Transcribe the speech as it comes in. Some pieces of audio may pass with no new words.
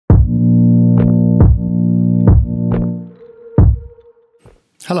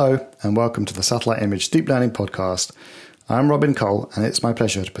Hello, and welcome to the Satellite Image Deep Learning Podcast. I'm Robin Cole, and it's my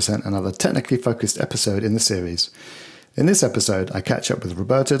pleasure to present another technically focused episode in the series. In this episode, I catch up with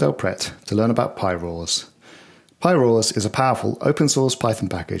Roberto Del Prete to learn about PyRawS. PyRawS is a powerful open-source Python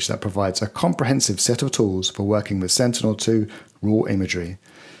package that provides a comprehensive set of tools for working with Sentinel-2 raw imagery.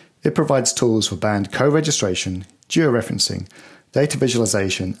 It provides tools for band co-registration, geo-referencing, data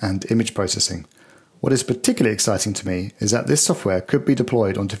visualization, and image processing. What is particularly exciting to me is that this software could be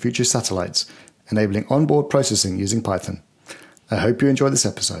deployed onto future satellites, enabling onboard processing using Python. I hope you enjoy this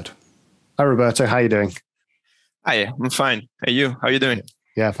episode. Hi, Roberto. How are you doing? Hi, I'm fine. Hey, you? How are you doing?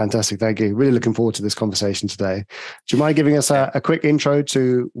 Yeah, fantastic. Thank you. Really looking forward to this conversation today. Do you mind giving us a quick intro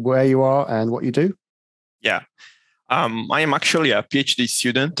to where you are and what you do? Yeah. I am actually a PhD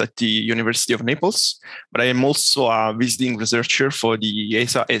student at the University of Naples, but I am also a visiting researcher for the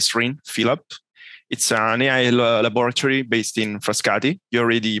ESA SRIN PhilLab. It's an AI laboratory based in Frascati. You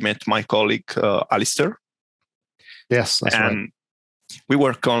already met my colleague, Alistair. Yes, that's right. We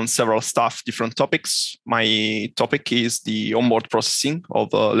work on several stuff, different topics. My topic is the onboard processing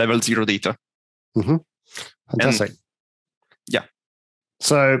of level 0 data. Mm-hmm. Fantastic. Yeah.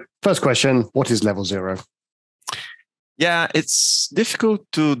 So first question, what is level 0? Yeah, it's difficult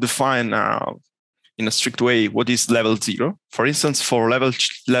to define in a strict way what is level 0. For instance, for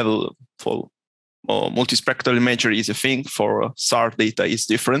multispectral imagery is a thing, for SAR data is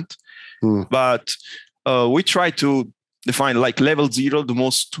different. But we try to define like level 0, the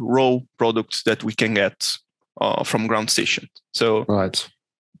most raw product that we can get from ground station. So right.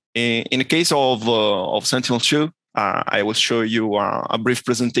 In the case of Sentinel-2, I will show you a brief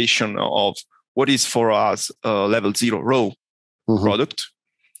presentation of what is for us level 0 raw product.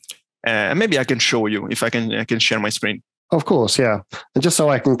 And maybe I can show you if I can share my screen. Of course, yeah. And just so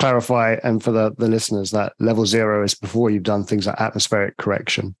I can clarify, and for the listeners, that level 0 is before you've done things like atmospheric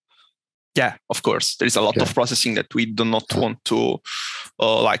correction. Yeah, of course. There is a lot of processing that we do not want to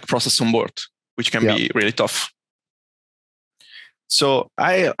process on board, which can be really tough. So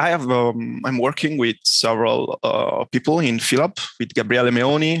I'm working with several people in PhilLab, with Gabriele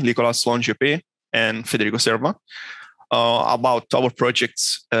Meoni, Nicolas Longepe, and Federico Serva, about our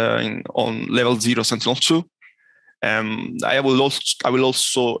projects on level 0 Sentinel-2. I will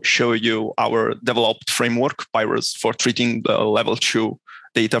also show you our developed framework, PyRawS, for treating the level 2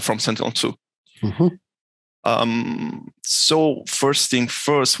 data from Sentinel-2. So first thing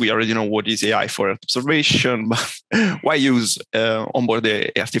first, we already know what is AI for observation, but why use onboard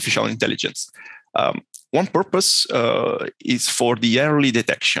artificial intelligence? One purpose is for the early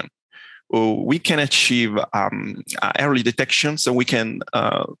detection. We can achieve early detection, so we can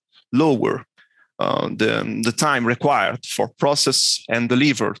lower the time required for process and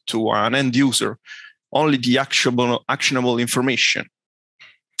deliver to an end user only the actionable information.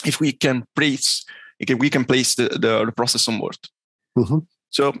 If we can place the process on board.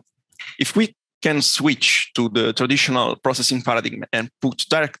 So if we can switch to the traditional processing paradigm and put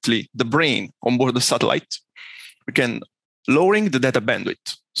directly the brain on board the satellite, we can lowering the data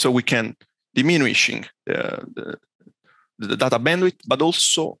bandwidth. So we can diminishing the data bandwidth, but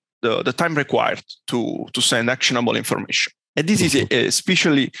also the time required to send actionable information. And this is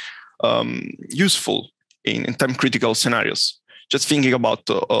especially useful in time-critical scenarios. Just thinking about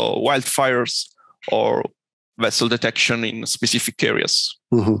wildfires or vessel detection in specific areas.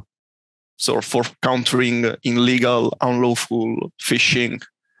 So for countering illegal, unlawful fishing,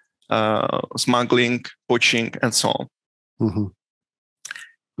 smuggling, poaching, and so on.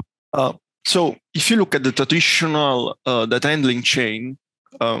 So if you look at the traditional data handling chain,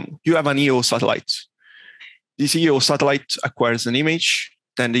 you have an EO satellite. This EO satellite acquires an image,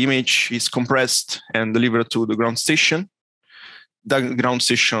 then the image is compressed and delivered to the ground station. The ground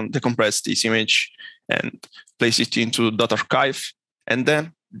station decompresses this image and places it into data archive, and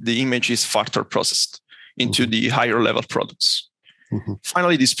then the image is further processed into the higher level products.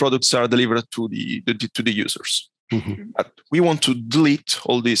 Finally, these products are delivered to the users. But we want to delete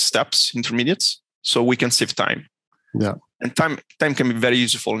all these steps, intermediates, so we can save time. And time can be very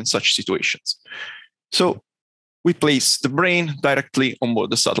useful in such situations. So we place the brain directly on board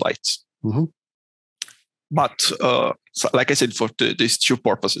the satellites. But like I said, for these two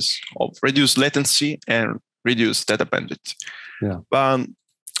purposes of reduce latency and reduce data bandwidth.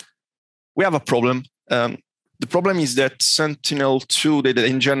 We have a problem. The problem is that Sentinel-2 data,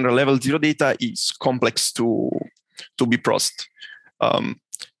 in general, level 0 data is complex to be processed.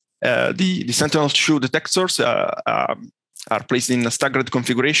 The Sentinel-2 detectors are placed in a staggered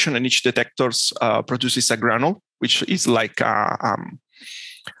configuration, and each detector produces a granule, which is like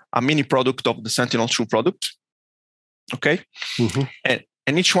a mini product of the Sentinel-2 product. Okay,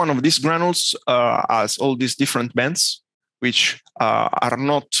 And each one of these granules has all these different bands, which are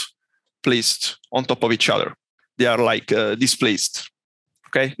not placed on top of each other. They are like displaced.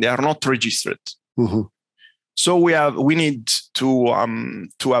 Okay, they are not registered. Mm-hmm. So we need to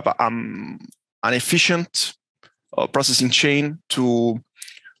have an efficient processing chain to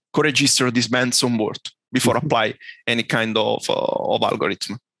co-register these bands on board before apply any kind of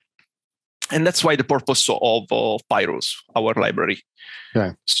algorithm. And that's why the purpose of PyRawS, our library.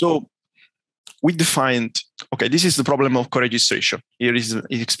 Yeah. So we defined, okay, this is the problem of co-registration. Here is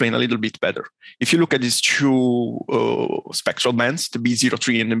explained a little bit better. If you look at these two spectral bands, the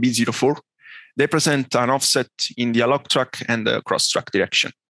B03 and the B04, they present an offset in the along track and the cross track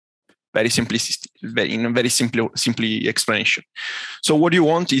direction. Very simplistic, in a very simply explanation. So what you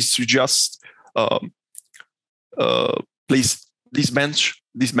want is to just place these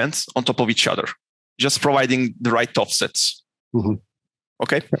bands on top of each other, just providing the right offsets. Mm-hmm.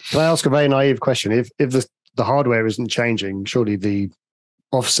 Okay. Can I ask a very naive question? If the hardware isn't changing, surely the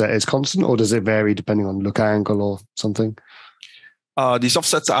offset is constant, or does it vary depending on look angle or something? These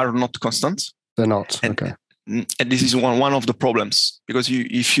offsets are not constant. They're not. Okay. And this is one of the problems, because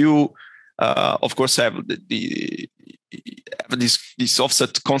if you of course have this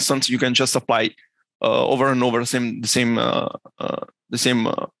offset constant, you can just apply over and over the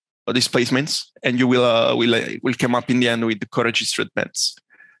same displacements, and you will come up in the end with the co-registered bands.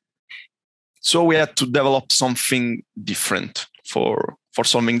 So we had to develop something different for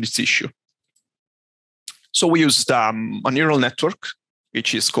solving this issue. So we used a neural network,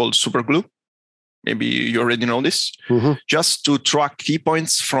 which is called superglue. Maybe you already know this, just to track key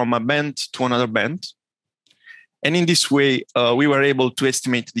points from a band to another band. And in this way, we were able to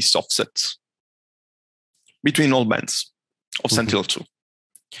estimate these offsets between all bands of Sentinel-2.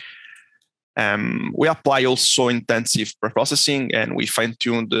 We apply also intensive preprocessing, and we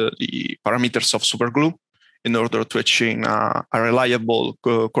fine-tuned the parameters of superglue in order to achieve a reliable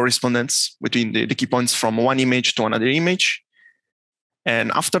correspondence between the key points from one image to another image.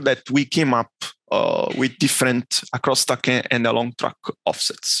 And after that, we came up with different across-track and along-track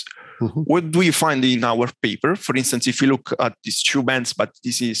offsets. What do we find in our paper? For instance, if you look at these two bands, but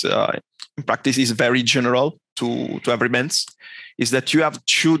this is in practice is very general to every bands, is that you have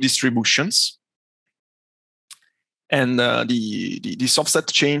two distributions, and this offset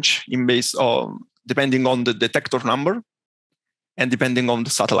change in base on depending on the detector number and depending on the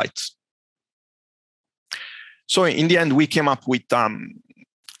satellite. So in the end, we came up with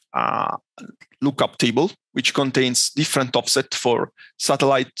a lookup table which contains different offset for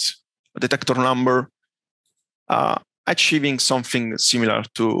satellite detector number, achieving something similar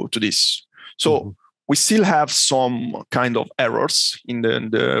to this. So we still have some kind of errors in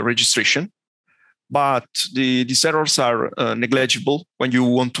the registration, but these errors are negligible when you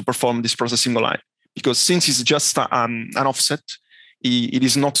want to perform this processing online, because since it's just an offset, it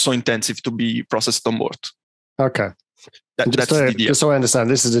is not so intensive to be processed on board. Okay. Just so I understand,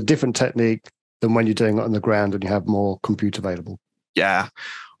 this is a different technique than when you're doing it on the ground and you have more compute available. Yeah.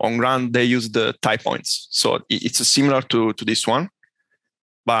 On ground, they use the type points. So it's similar to this one,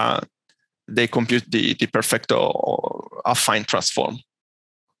 but they compute the perfect affine transform.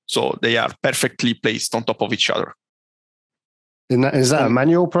 So they are perfectly placed on top of each other. Is that a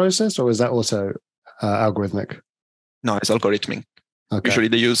manual process, or is that also algorithmic? No, it's algorithmic. Okay. Usually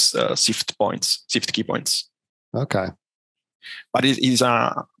they use shift key points. Okay. But it is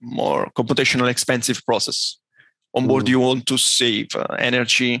a more computational expensive process. On board, you want to save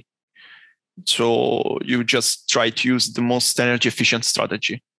energy, so you just try to use the most energy efficient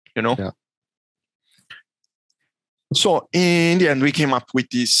strategy, Yeah. So in the end, we came up with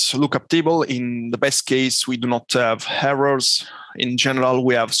this lookup table. In the best case, we do not have errors. In general,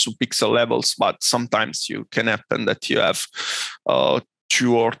 we have subpixel levels, but sometimes you can happen that you have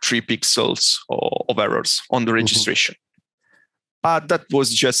 2 or 3 pixels of errors on the registration. But that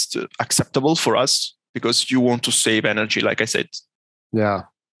was just acceptable for us because you want to save energy, like I said. Yeah.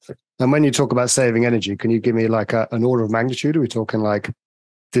 And when you talk about saving energy, can you give me like an order of magnitude? Are we talking like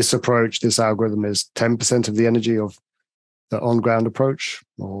this approach, this algorithm is 10% of the energy of the on-ground approach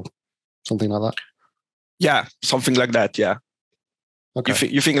or something like that? Yeah, something like that, yeah. Okay.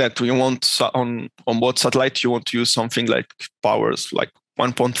 You think that you want on board satellite, you want to use something like powers like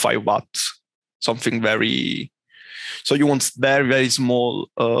 1.5 watts, something very... So you want very, very small,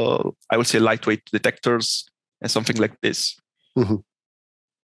 I would say lightweight detectors and something like this.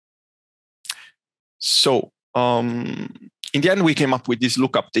 So in the end, we came up with this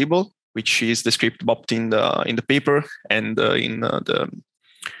lookup table, which is described both in the paper and in our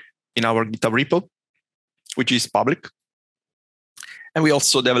GitHub repo, which is public. And we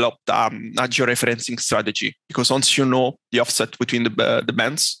also developed a geo-referencing strategy, because once you know the offset between the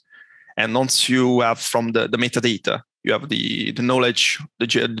bands, and once you have from the metadata, you have the knowledge, the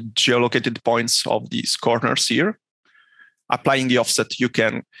geolocated points of these corners here. Applying the offset, you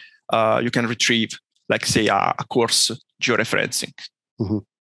can retrieve, like say, a coarse geo-referencing. Mm-hmm.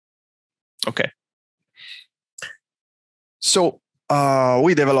 Okay. So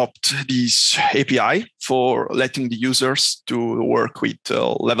we developed this API for letting the users to work with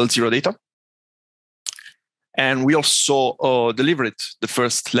level 0 data. And we also delivered the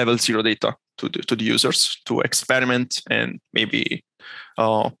first level 0 data to the users to experiment and maybe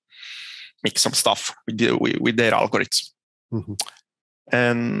make some stuff with their algorithms. Mm-hmm.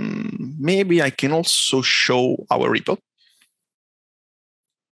 And maybe I can also show our repo.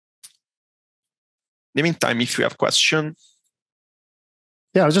 In the meantime, if you have questions.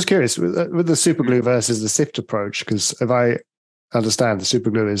 Yeah, I was just curious with the superglue versus the sift approach, because if I understand, the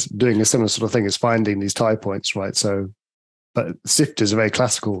superglue is doing a similar sort of thing as finding these tie points, right? So, but sift is a very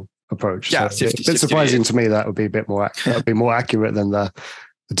classical approach. Yeah, so it's a bit surprising to me that would be a bit more more accurate than the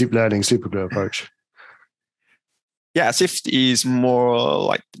deep learning superglue approach. Yeah, sift is more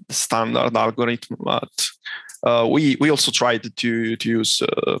like the standard algorithm, but we also tried to use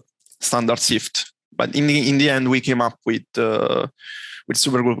standard sift. But in the end, we came up with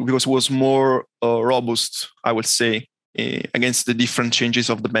superglue because it was more robust, I would say, against the different changes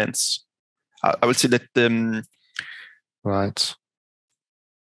of the bands. I would say that right.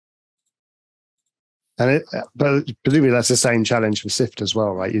 And but presumably that's the same challenge for sift as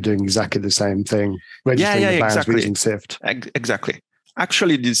well, right? You're doing exactly the same thing, registering the bands using sift. Exactly.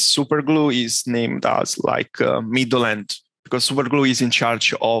 Actually, this superglue is named as like middle end, because superglue is in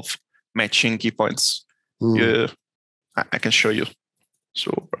charge of matching key points. I can show you.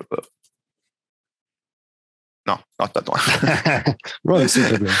 No, not that one. Right,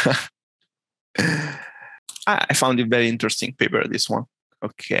 superglue. I found it very interesting paper, this one.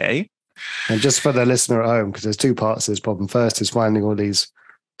 Okay. And just for the listener at home, because there's two parts to this problem. First is finding all these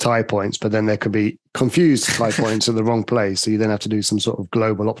tie points, but then there could be confused tie points in the wrong place. So you then have to do some sort of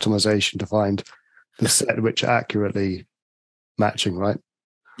global optimization to find the set which are accurately matching, right?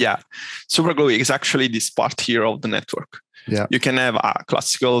 Yeah. Superglue is actually this part here of the network. Yeah. You can have a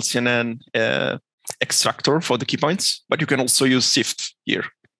classical CNN extractor for the key points, but you can also use sift here.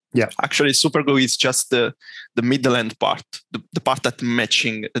 Yeah. Actually, superglue is just the middle end part, the part that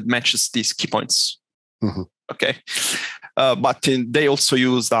matches these key points. Mm-hmm. Okay. But they also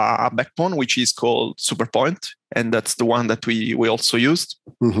used a backbone, which is called superpoint. And that's the one that we also used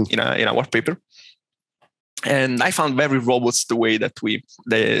in our paper. And I found very robust the way that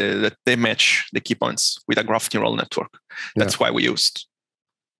they match the key points with a graph neural network. That's why we used.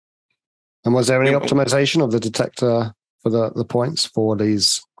 And was there any optimization of the detector for the points for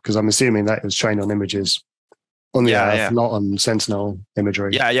these? Because I'm assuming that it was trained on images on the Earth, not on Sentinel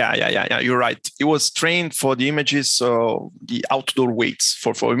imagery. Yeah. You're right. It was trained for the images, the outdoor weights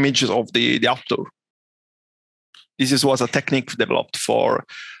for images of the outdoor. This was a technique developed for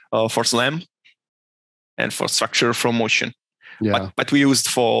SLAM and for structure from motion. Yeah. But we used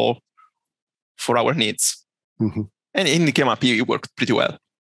for our needs. Mm-hmm. And it came up, it worked pretty well.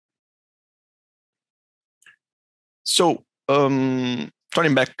 So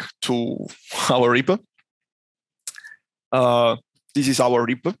turning back to our repo. This is our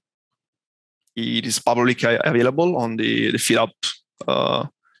repo. It is publicly available on the FeedUp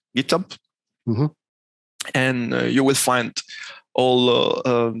GitHub. Mm-hmm. And you will find all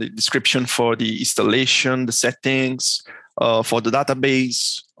the description for the installation, the settings, for the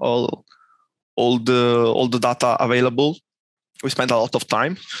database, all the data available. We spent a lot of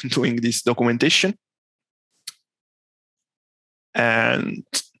time doing this documentation. And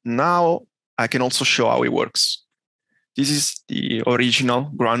now I can also show how it works. This is the original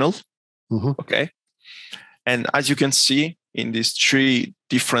granule. Mm-hmm. Okay. And as you can see in these three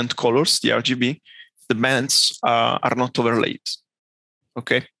different colors, the RGB, the bands are not overlaid.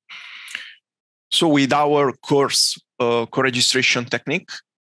 Okay. So with our coregistration technique,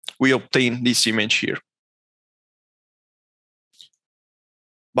 we obtain this image here.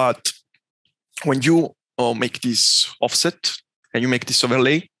 But when you make this offset and you make this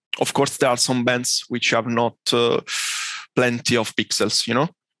overlay, of course, there are some bands which have not plenty of pixels,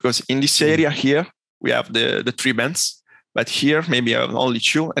 because in this area here, we have the three bands, but here maybe I have only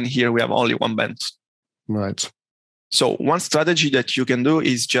two, and here we have only one band. Right. So one strategy that you can do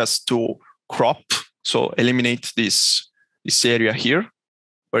is just to crop, so eliminate this area here,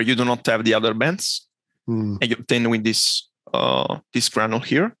 where you do not have the other bands, and you obtain with this granule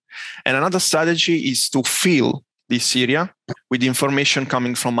here. And another strategy is to fill this area with information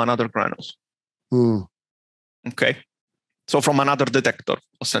coming from another granule. Okay. So from another detector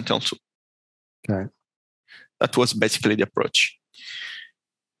of Sentinel-2. Okay. That was basically the approach.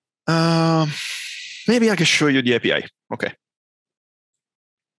 Maybe I can show you the API. Okay.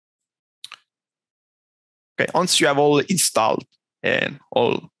 Okay. Once you have all installed and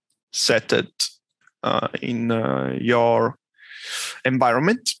all set it in your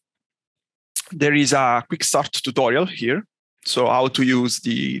environment, there is a quick start tutorial here. So how to use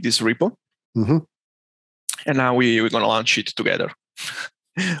this repo. And now we're going to launch it together,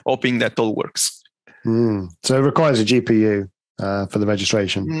 hoping that all works. So it requires a GPU for the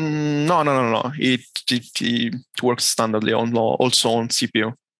registration? No. It works standardly also on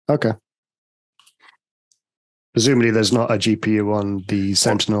CPU. Okay. Presumably there's not a GPU on the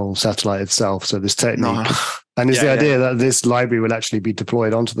Sentinel satellite itself, so this technique. No. And is the idea that this library will actually be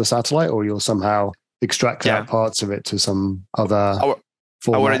deployed onto the satellite, or you'll somehow extract out parts of it to some other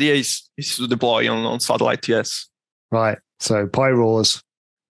format? Our idea is to deploy on satellite, yes. Right. So PyRawS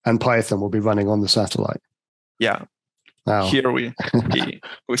and Python will be running on the satellite. Yeah. Wow. Here we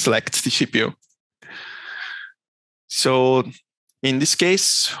select the CPU. So in this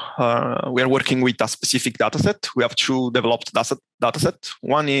case, we are working with a specific dataset. We have two developed dataset.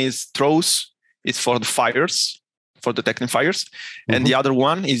 One is PyRawS, it's for the fires, for detecting fires. And the other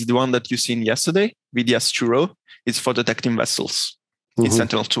one is the one that you seen yesterday, VDS2 row. It's for detecting vessels in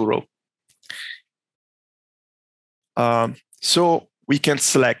Sentinel-2 row. So we can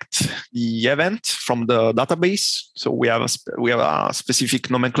select the event from the database. So we have a specific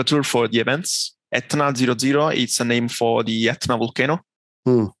nomenclature for the events. Etna 00 is a name for the Etna volcano.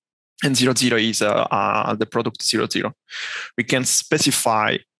 And 00 is the product 00. We can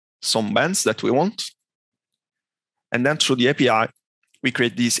specify some bands that we want. And then through the API, we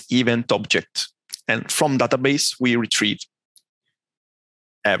create this event object. And from database, we retrieve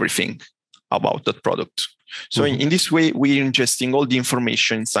everything about that product. So in this way, we're ingesting all the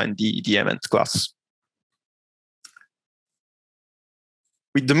information inside the event class.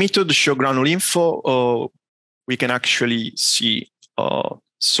 With the method show granule info, we can actually see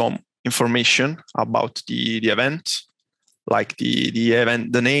some information about the event, like the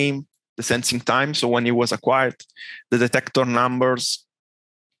event, the name, the sensing time, so when it was acquired, the detector numbers,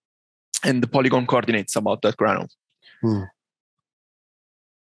 and the polygon coordinates about that granule.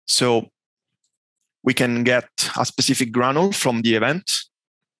 So we can get a specific granule from the event.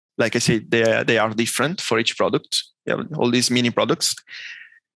 Like I said, they are different for each product. We have all these mini products,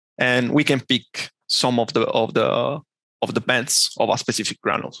 and we can pick some of the bands of a specific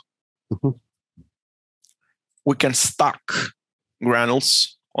granule. We can stack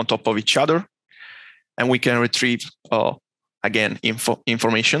granules on top of each other, and we can retrieve again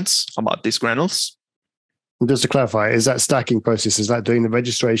informations about these granules. Just to clarify, is that stacking process, is that doing the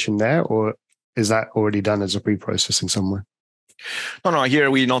registration there, or is that already done as a pre-processing somewhere? No,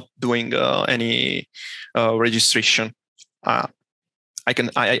 here we're not doing any registration.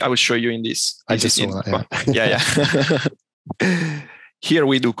 I will show you in this. I just saw that, Yeah. Here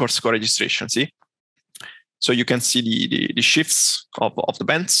we do coarse co-registration, see? So you can see the shifts of the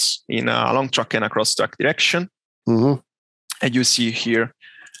bands in a long track and a cross track direction. And you see here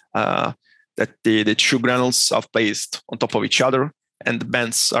that the two granules are placed on top of each other and the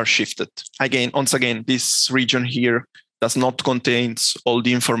bands are shifted. Once again, this region here does not contain all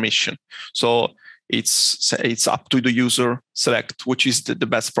the information. So it's up to the user select which is the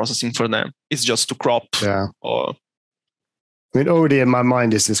best processing for them. It's just to crop. I mean, already in my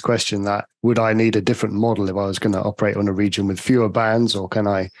mind is this question that would I need a different model if I was going to operate on a region with fewer bands, or can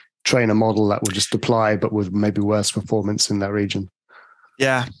I train a model that will just apply but with maybe worse performance in that region?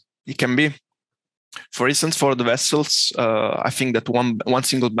 Yeah, it can be. For instance, for the vessels, I think that one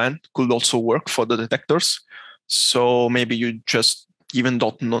single band could also work for the detectors. So maybe you just even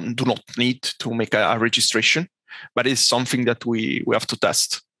do not need to make a registration, but it's something that we have to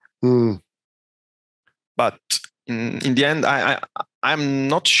test. But in the end, I'm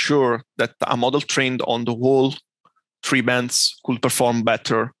not sure that a model trained on the whole 3 bands could perform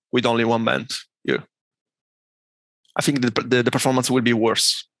better with only 1 band here. I think the performance will be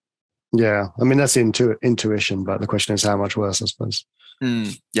worse. Yeah, I mean, that's intuition, but the question is how much worse, I suppose.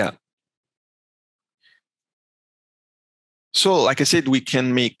 Yeah. So, like I said, we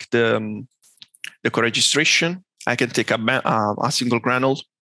can make the co-registration. I can take a single granule.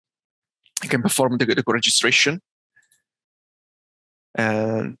 I can perform the co-registration.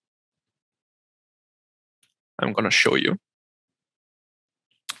 And I'm going to show you.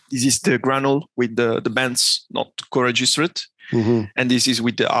 This is the granule with the bands not co-registered. And this is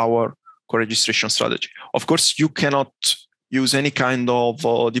with our coregistration strategy. Of course, you cannot use any kind of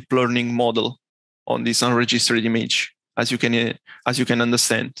deep learning model on this unregistered image, as you can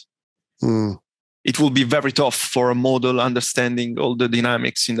understand. It will be very tough for a model understanding all the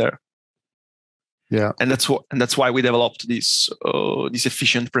dynamics in there. Yeah, and that's why we developed this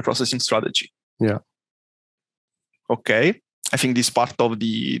efficient preprocessing strategy. Yeah. Okay, I think this part of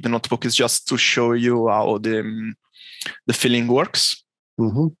the notebook is just to show you how the filling works,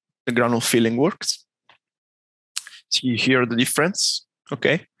 the granule filling works. See here the difference.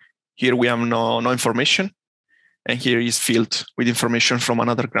 Okay, here we have no information, and here is filled with information from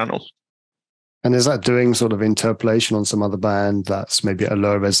another granule. And is that doing sort of interpolation on some other band that's maybe at a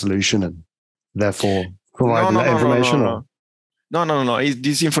lower resolution and therefore providing that information? No.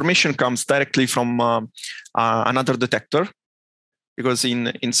 This information comes directly from another detector, because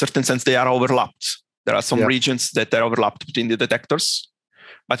in certain sense they are overlapped. There are some regions that are overlapped between the detectors,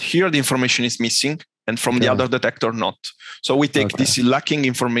 but here the information is missing, and from the other detector not. So we take this lacking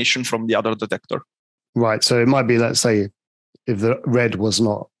information from the other detector. Right. So it might be, let's say, if the red was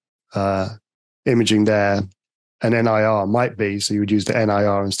not imaging there, an NIR might be, so you would use the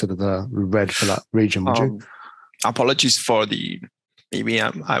NIR instead of the red for that region, would you? Apologies for maybe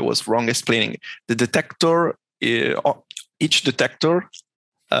I was wrong explaining. The detector, each detector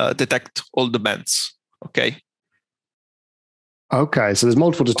detect all the bands. Okay. Okay, so there's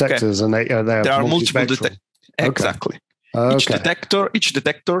multiple detectors, and there are multiple detectors. Exactly. Okay. Each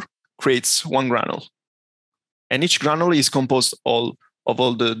detector creates one granule, and each granule is composed of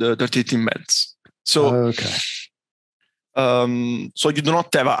all the 13 bands. So, so you do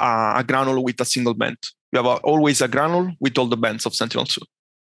not have a granule with a single band. You have always a granule with all the bands of Sentinel-2.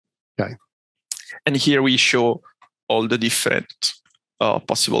 Okay. And here we show all the different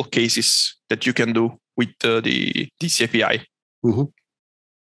possible cases that you can do with this API.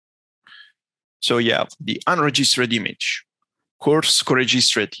 So you have the unregistered image, coarse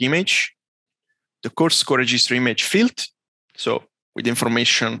coregistered image, the coarse coregistered image field, so with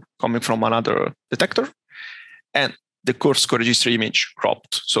information coming from another detector, and the coarse coregistered image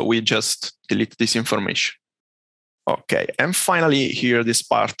cropped. So we just delete this information. Okay, and finally here this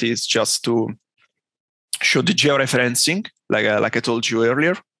part is just to show the geo-referencing, like I told you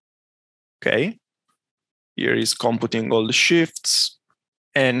earlier. Okay, here is computing all the shifts,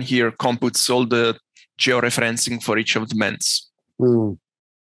 and here computes all the geo-referencing for each of the bands.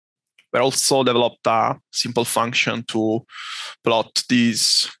 We also developed a simple function to plot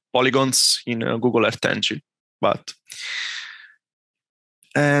these polygons in Google Earth Engine.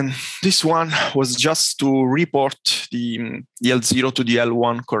 And this one was just to report the L0 to the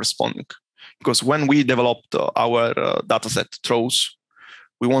L1 corresponding. Because when we developed our dataset throws,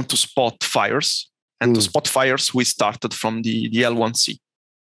 we want to spot fires. And to spot fires, we started from the L1C.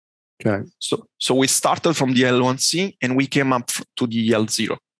 Okay. So we started from the L1C and we came up to the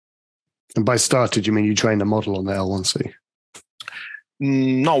L0. And by started, you mean you trained a model on the L1C?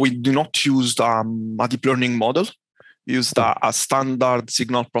 No, we do not use a deep learning model. We used a standard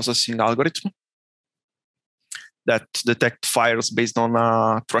signal processing algorithm that detect fires based on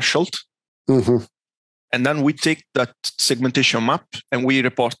a threshold. And then we take that segmentation map and we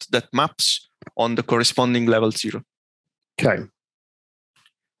report that maps on the corresponding level 0. Okay.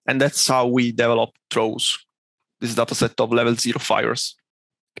 And that's how we developed throws, this dataset of level 0 fires.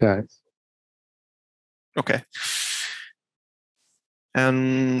 Okay.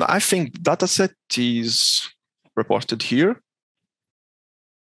 And I think dataset is reported here.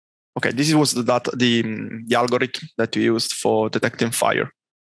 Okay, this was the algorithm that we used for detecting fire.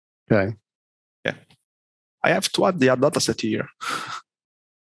 Okay. Yeah. I have to add the dataset here.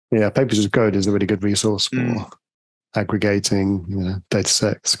 Yeah, Papers as Code is a really good resource for aggregating data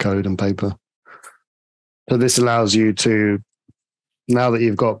sets, code, and paper. So this allows you to, now that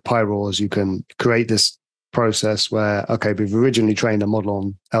you've got PyRawS, you can create this process where, okay, we've originally trained a model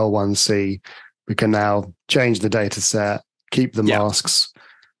on L1C. We can now change the data set, keep the masks,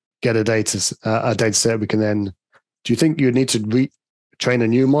 get a data set. We can then, do you think you need to train a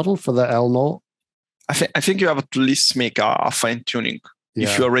new model for the L0? I think you have to at least make a fine tuning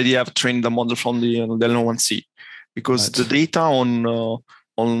if you already have trained the model from the L1C, because the data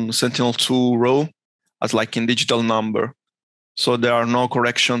on Sentinel-2 raw as like in digital number. So there are no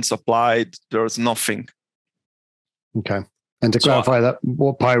corrections applied. There's nothing. Okay. And to clarify that,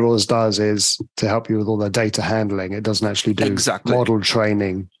 what PyRawS does is to help you with all the data handling. It doesn't actually do model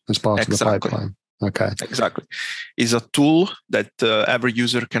training as part of the pipeline. Okay. Exactly. It's a tool that every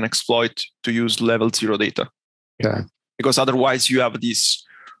user can exploit to use level 0 data. Okay. Because otherwise you have these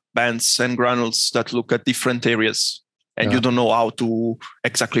bands and granules that look at different areas. and you don't know how to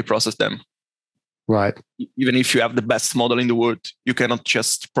exactly process them. Right. Even if you have the best model in the world, you cannot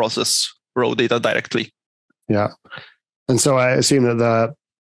just process raw data directly. Yeah. And so I assume that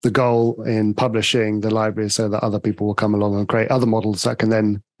the goal in publishing the library is so that other people will come along and create other models that can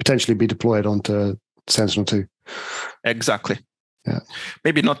then potentially be deployed onto Sentinel-2. Exactly. Yeah.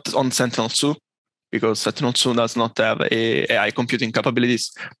 Maybe not on Sentinel-2, because Sentinel-2 does not have AI computing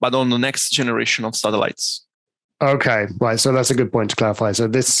capabilities, but on the next generation of satellites. Okay, right. So that's a good point to clarify. So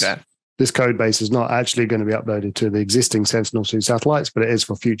this code base is not actually going to be uploaded to the existing Sentinel-2 satellites, but it is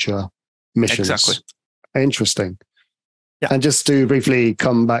for future missions. Exactly. Interesting. Yeah. And just to briefly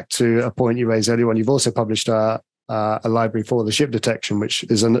come back to a point you raised earlier on, you've also published a library for the ship detection, which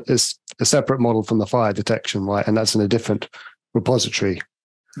is a separate model from the fire detection, right? And that's in a different repository.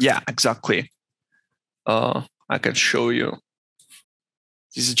 Yeah, exactly. I can show you.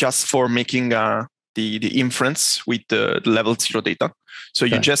 This is just for making the inference with the level 0 data. So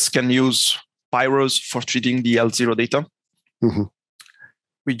you just can use PyRawS for treating the L0 data. Mm-hmm.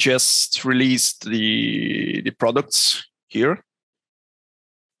 We just released the products here.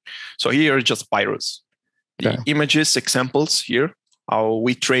 So here are just PyRawS. The images examples here, how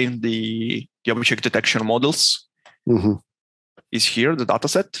we train the object detection models is here, the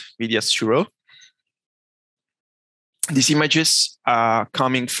dataset, VDS0. These images are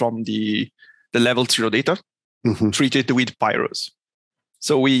coming from the level 0 data treated with PyRawS.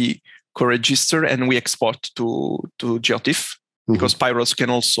 So we co-register and we export to GeoTIFF because PyRawS can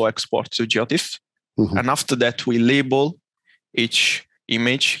also export to GeoTIFF. And after that, we label each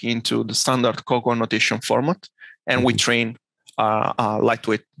image into the standard COGO annotation format, and we train a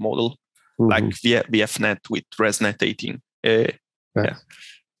lightweight model like VFNet with ResNet 18. Yeah.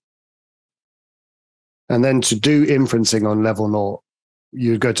 And then to do inferencing on level 0,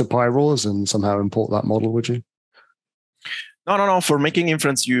 you'd go to PyRawS and somehow import that model, would you? No. For making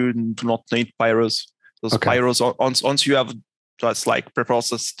inference, you do not need PyRawS. Because PyRawS, once you have just like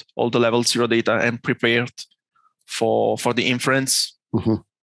preprocessed all the level 0 data and prepared for the inference,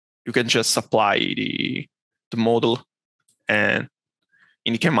 you can just apply the model, and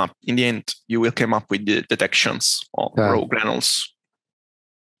in the end, you will come up with the detections of raw granules.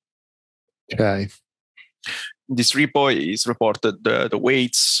 Okay. This repo is reported the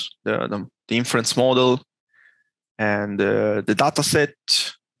weights, the inference model, and the data set,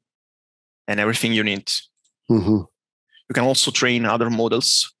 and everything you need. You can also train other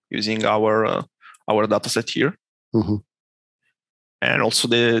models using our data set here. And also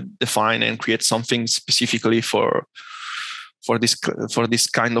define and create something specifically for this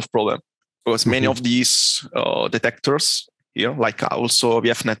kind of problem. Because many of these detectors here, like also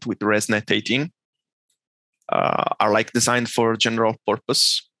VFNet with ResNet 18, are like designed for general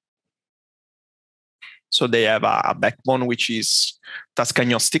purpose. So they have a backbone which is task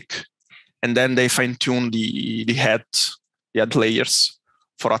agnostic, and then they fine tune the head layers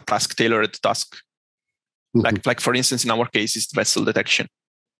for a tailored task. Like for instance, in our case, it's vessel detection.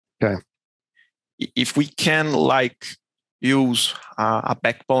 Okay. If we can use a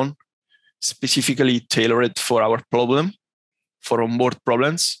backbone specifically tailored for our problem, for onboard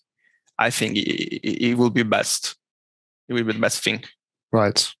problems, I think it will be best. It will be the best thing.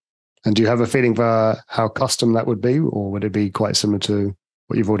 Right. And do you have a feeling for how custom that would be, or would it be quite similar to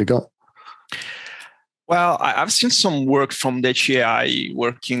what you've already got? Well, I've seen some work from the HAI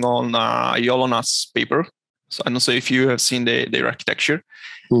working on Yolona's paper. So I don't know if you have seen their architecture.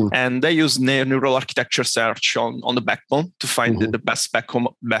 And they use neural architecture search on the backbone to find the best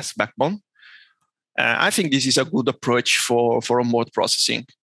backbone. I think this is a good approach for onboard processing,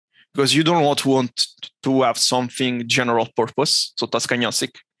 because you don't want to have something general purpose, so task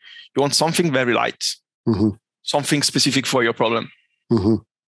agnostic. You want something very light, something specific for your problem.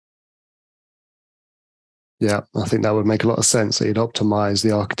 Yeah, I think that would make a lot of sense, that you'd optimize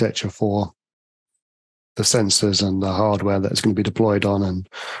the architecture for the sensors and the hardware that it's going to be deployed on, and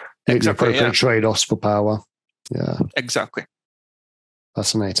make the appropriate trade-offs for power. Yeah, exactly.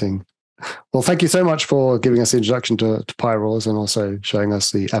 Fascinating. Well, thank you so much for giving us the introduction to PyRawS and also showing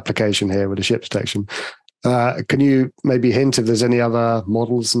us the application here with the ship detection. Can you maybe hint if there's any other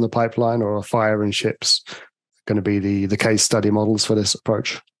models in the pipeline, or are fire and ships going to be the case study models for this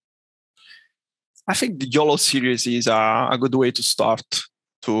approach? I think the YOLO series is a good way to start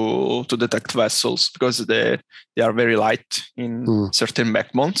to detect vessels, because they are very light in certain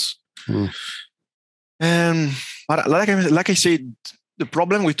backbones. But like I said, the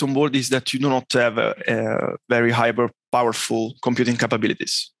problem with onboard is that you do not have a very hyper powerful computing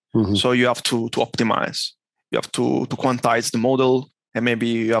capabilities. So you have to optimize. You have to quantize the model, and maybe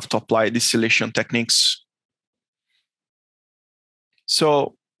you have to apply distillation techniques.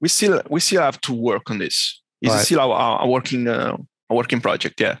 So we still have to work on this. It's Right. still a working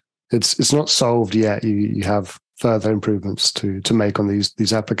project. Yeah. It's not solved yet. You have further improvements to make on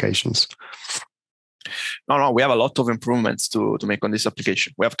these applications. No, we have a lot of improvements to make on this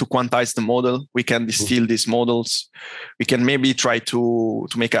application. We have to quantize the model. We can distill these models. We can maybe try to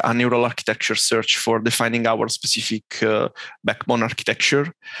make a neural architecture search for defining our specific backbone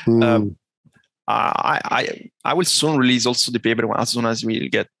architecture. I will soon release also the paper as soon as we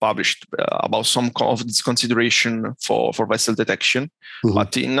get published about some of this consideration for vessel detection.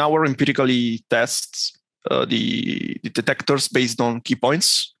 But in our empirically tests, the detectors based on key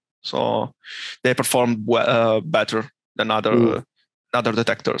points, so they perform better than other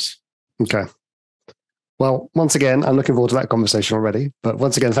detectors. Okay. Well, once again, I'm looking forward to that conversation already. But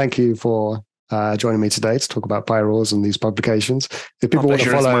once again, thank you for joining me today to talk about PyRawS and these publications. If people want to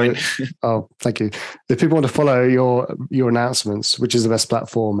follow, oh, thank you. If people want to follow your announcements, which is the best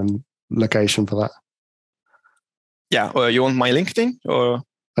platform and location for that? Yeah, you want my LinkedIn or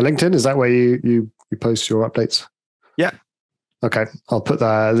a LinkedIn? Is that where you post your updates? Yeah. Okay, I'll put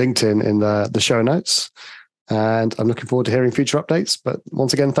the LinkedIn in the show notes, and I'm looking forward to hearing future updates. But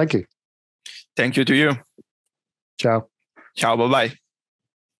once again, thank you. Thank you to you. Ciao. Ciao. Bye bye.